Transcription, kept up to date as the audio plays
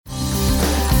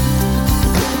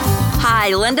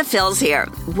Hi, Linda Fields here.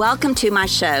 Welcome to my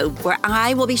show where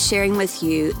I will be sharing with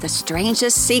you the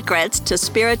strangest secrets to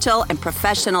spiritual and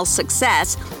professional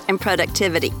success and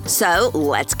productivity. So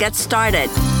let's get started.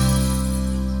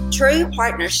 True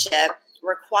partnership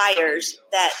requires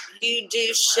that you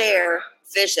do share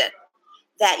vision,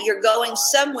 that you're going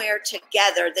somewhere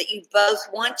together that you both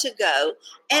want to go,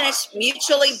 and it's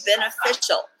mutually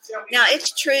beneficial. Now,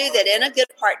 it's true that in a good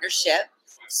partnership,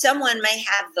 someone may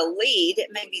have the lead. It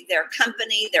may be their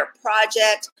company, their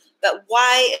project, but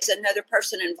why is another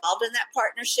person involved in that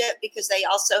partnership? Because they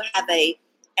also have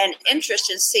an interest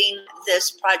in seeing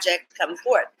this project come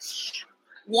forth.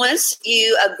 Once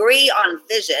you agree on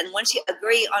vision, once you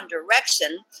agree on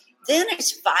direction, then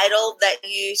it's vital that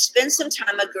you spend some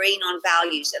time agreeing on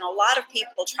values. And a lot of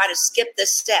people try to skip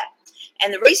this step.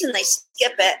 And the reason they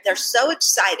skip it, they're so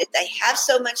excited. They have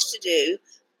so much to do,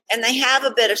 and they have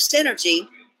a bit of synergy,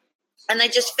 and they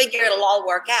just figure it'll all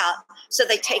work out. So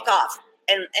they take off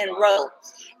and roll.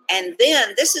 And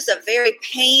then this is a very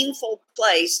painful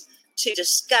place to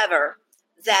discover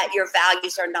that your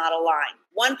values are not aligned.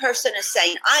 One person is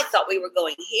saying, I thought we were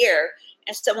going here.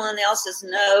 And someone else is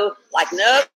nope,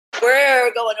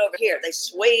 we're going over here. They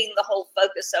swing the whole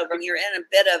focus over, and you're in a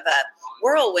bit of a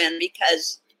whirlwind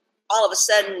because all of a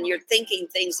sudden you're thinking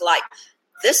things like,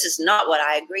 this is not what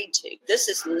I agreed to. This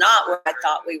is not where I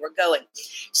thought we were going.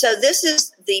 So this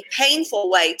is the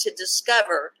painful way to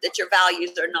discover that your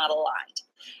values are not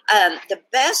aligned. The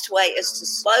best way is to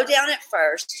slow down at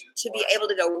first to be able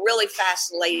to go really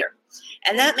fast later.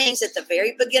 And that means at the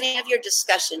very beginning of your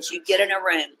discussions, you get in a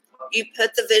room, you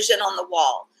put the vision on the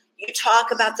wall, you talk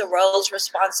about the roles,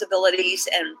 responsibilities,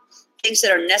 and things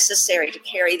that are necessary to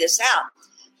carry this out.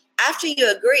 After you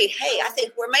agree, hey, I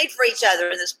think we're made for each other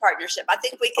in this partnership, I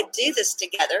think we could do this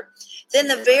together, then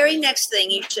the very next thing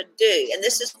you should do, and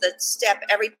this is the step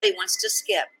everybody wants to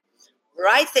skip,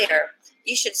 right there,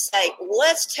 you should say,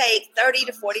 let's take 30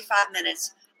 to 45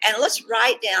 minutes and let's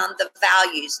write down the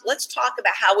values. Let's talk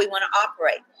about how we want to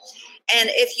operate.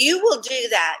 And if you will do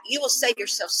that, you will save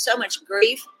yourself so much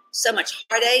grief, so much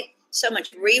heartache, so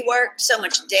much rework, so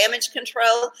much damage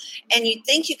control, and you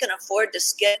think you can afford to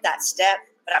skip that step.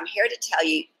 But I'm here to tell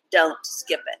you, don't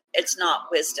skip it. It's not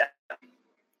wisdom.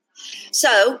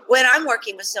 So when I'm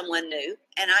working with someone new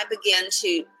and I begin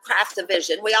to craft the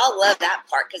vision, we all love that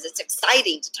part because it's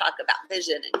exciting to talk about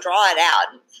vision and draw it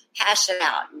out and hash it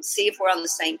out and see if we're on the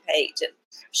same page and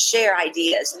share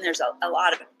ideas. And there's a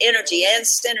lot of energy and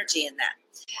synergy in that.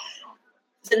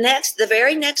 The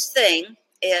very next thing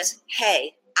is,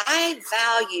 hey, I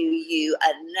value you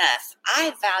enough.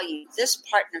 I value this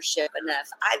partnership enough.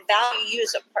 I value you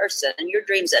as a person and your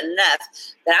dreams enough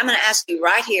that I'm going to ask you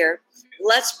right here,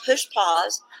 let's push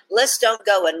pause. Let's don't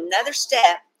go another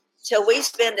step till we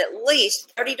spend at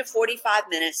least 30 to 45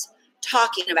 minutes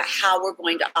talking about how we're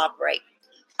going to operate.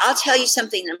 I'll tell you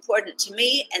something important to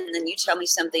me, and then you tell me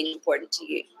something important to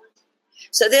you.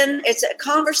 So then it's a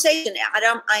conversation.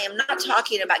 I am not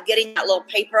talking about getting that little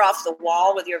paper off the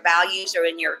wall with your values or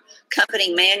in your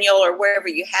company manual or wherever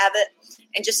you have it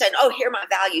and just saying, oh, here are my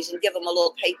values, and give them a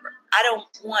little paper. I don't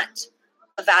want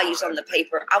the values on the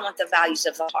paper. I want the values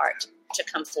of the heart to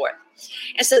come forth.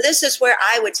 And so this is where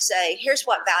I would say, here's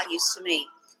what values to me.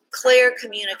 Clear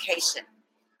communication.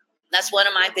 That's one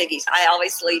of my biggies. I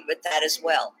always lead with that as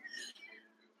well.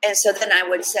 And so then I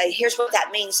would say, here's what that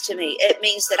means to me. It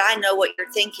means that I know what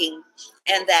you're thinking,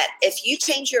 and that if you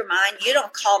change your mind, you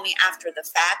don't call me after the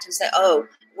fact and say, oh,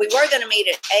 we were going to meet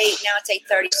at 8. Now it's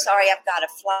 8:30. Sorry, I've got a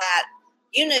flat.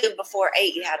 You knew before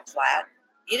 8 you had a flat.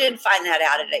 You didn't find that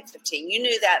out at 8:15. You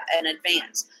knew that in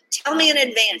advance. Tell me in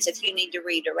advance if you need to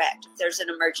redirect, if there's an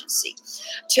emergency.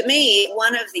 To me,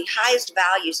 one of the highest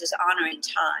values is honoring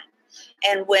time.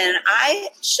 And when I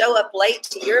show up late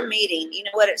to your meeting, you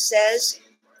know what it says?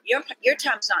 Your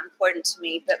time's not important to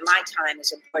me, but my time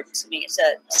is important to me. It's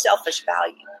a selfish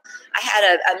value. I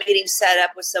had a meeting set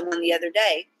up with someone the other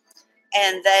day,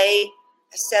 and they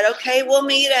said, okay, we'll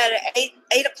meet at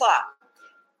 8 o'clock.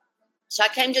 So I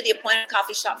came to the appointed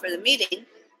coffee shop for the meeting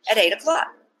at 8 o'clock.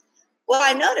 Well,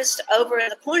 I noticed over in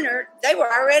the corner, they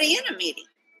were already in a meeting.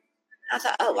 I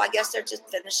thought, oh, well, I guess they're just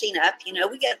finishing up. You know,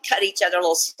 we got to cut each other a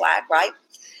little slack, right?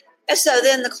 And so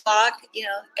then the clock,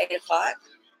 8 o'clock.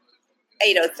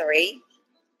 8:03,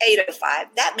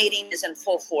 8:05. That meeting is in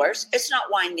full force. It's not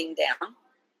winding down.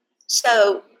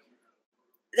 So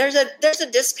there's a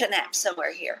disconnect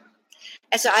somewhere here.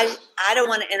 And so I don't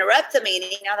want to interrupt the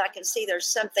meeting now that I can see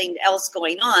there's something else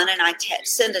going on. And I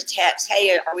send a text,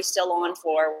 hey, are we still on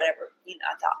for whatever?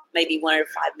 I thought maybe 1 or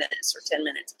 5 minutes or 10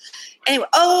 minutes. Anyway,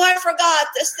 oh, I forgot.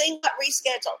 This thing got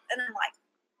rescheduled. And I'm like,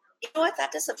 you know what?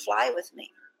 That doesn't fly with me.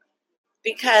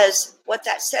 Because what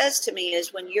that says to me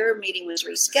is when your meeting was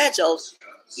rescheduled,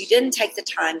 you didn't take the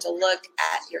time to look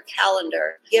at your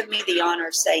calendar, give me the honor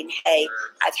of saying, hey,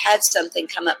 I've had something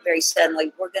come up very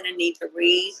suddenly. We're going to need to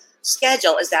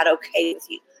reschedule. Is that okay with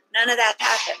you? None of that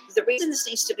happened. The reason this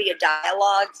needs to be a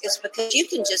dialogue is because you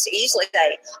can just easily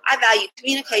say, I value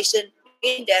communication,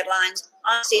 meeting deadlines,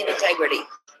 honesty, and integrity.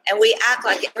 And we act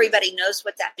like everybody knows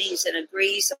what that means and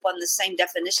agrees upon the same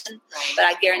definition. But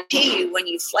I guarantee you, when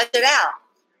you flesh it out,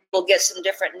 we'll get some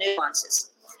different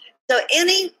nuances. So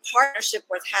any partnership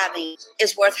worth having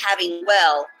is worth having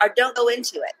well, or don't go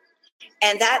into it.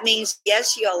 And that means,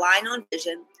 yes, you align on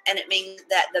vision. And it means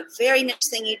that the very next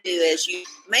thing you do is you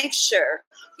make sure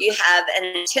you have an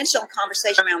intentional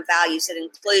conversation around values that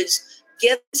includes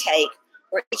give and take,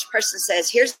 where each person says,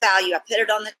 here's the value, I put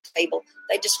it on the table.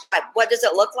 They describe what does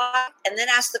it look like, and then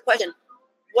ask the question,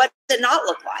 what does it not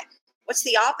look like? What's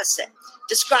the opposite?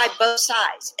 Describe both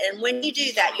sides. And when you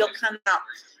do that, you'll come out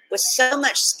with so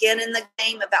much skin in the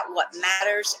game about what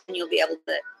matters, and you'll be able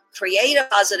to create a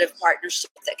positive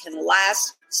partnership that can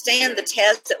last, stand the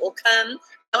test that will come.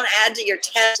 Don't add to your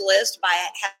test list by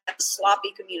having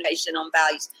sloppy communication on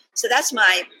values. So that's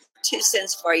my 2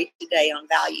 cents for you today on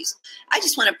values. I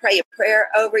just want to pray a prayer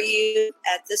over you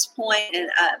at this point.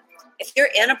 And if you're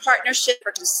in a partnership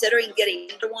or considering getting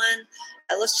into one,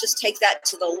 let's just take that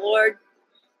to the Lord.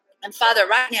 And Father,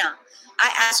 right now,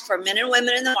 I ask for men and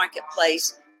women in the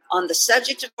marketplace on the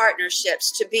subject of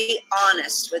partnerships to be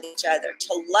honest with each other,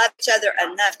 to love each other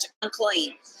enough to come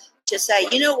clean, to say,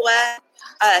 you know what?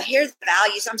 Here's the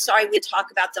values. I'm sorry we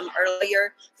talked about them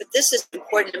earlier, but this is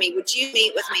important to me. Would you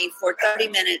meet with me for 30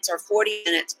 minutes or 40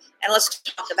 minutes and let's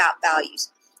talk about values?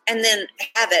 And then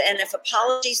have it. And if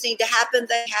apologies need to happen,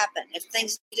 they happen. If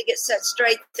things need to get set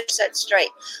straight, they're set straight.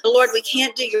 But Lord, we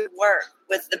can't do your work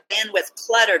with the bandwidth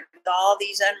cluttered with all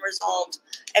these unresolved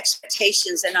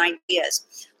expectations and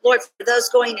ideas. Lord, for those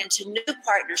going into new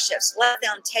partnerships, let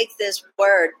them take this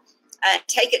word,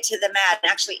 take it to the mat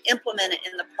and actually implement it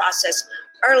in the process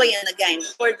early in the game.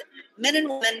 Lord, men and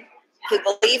women who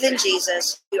believe in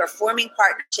Jesus, who are forming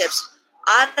partnerships,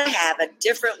 ought to have a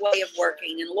different way of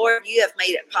working. And Lord, you have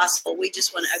made it possible. We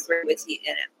just want to agree with you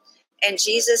in it. In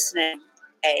Jesus' name,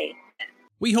 amen.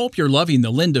 We hope you're loving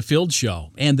the Linda Field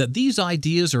Show and that these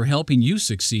ideas are helping you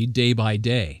succeed day by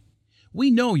day. We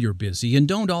know you're busy and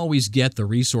don't always get the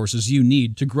resources you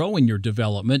need to grow in your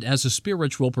development as a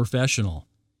spiritual professional.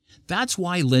 That's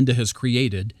why Linda has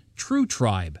created True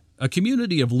Tribe, a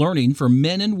community of learning for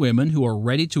men and women who are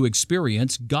ready to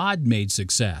experience God-made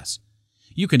success.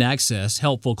 You can access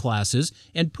helpful classes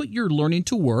and put your learning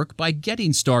to work by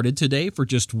getting started today for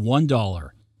just $1.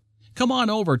 Come on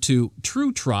over to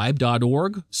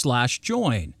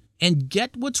truetribe.org/join and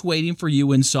get what's waiting for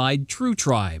you inside True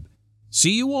Tribe.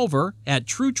 See you over at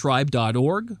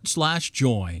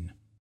truetribe.org/join.